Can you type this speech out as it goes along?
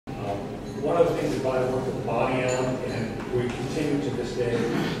One of the things that I worked with the body on, and we continue to this day,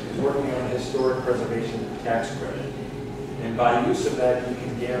 is working on a historic preservation tax credit. And by use of that, you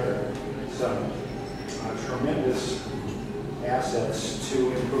can gather some tremendous assets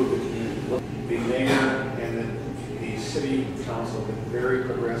to improve the community. The mayor and the city council have been very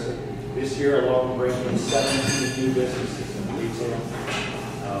progressive. This year alone, bringing 17 new businesses in retail,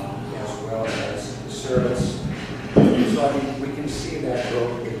 as well as service. So I mean, we can see that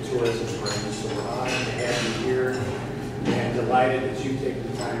growth in tourism brings. So we're honored to have you here and delighted that you take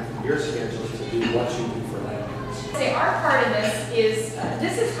the time from your schedules to do what you do for landlords. Say our part of this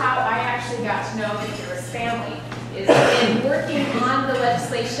is how I actually got to know the Carus family, is in working on the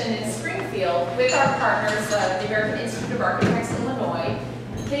legislation in Springfield with our partners, the American Institute of Architects Illinois.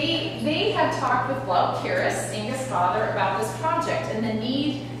 They had talked with Bob Carus, Inga's father, about this project and the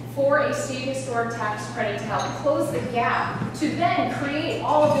need for a state historic tax credit to help close the gap to then create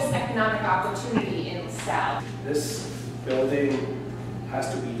all of this economic opportunity in Salle. This building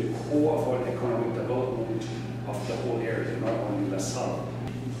has to be the core of our economic development of the whole area, not only La Salle.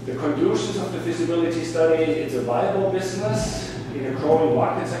 The conclusions of the feasibility study: it's a viable business in a growing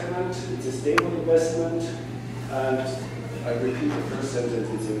market segment, it's a stable investment, and I repeat the first sentence,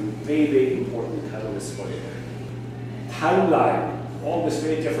 it's a very, very important catalyst for the area. Timeline. Always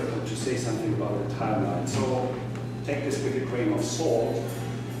very difficult to say something about a timeline, so take this with a grain of salt,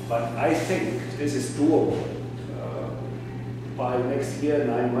 but I think this is doable. By next year,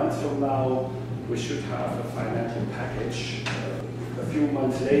 9 months from now, we should have a financial package. A few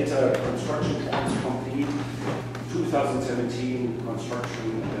months later, construction plans complete, 2017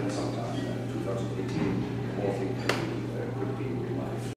 construction, and then sometime 2018, all things.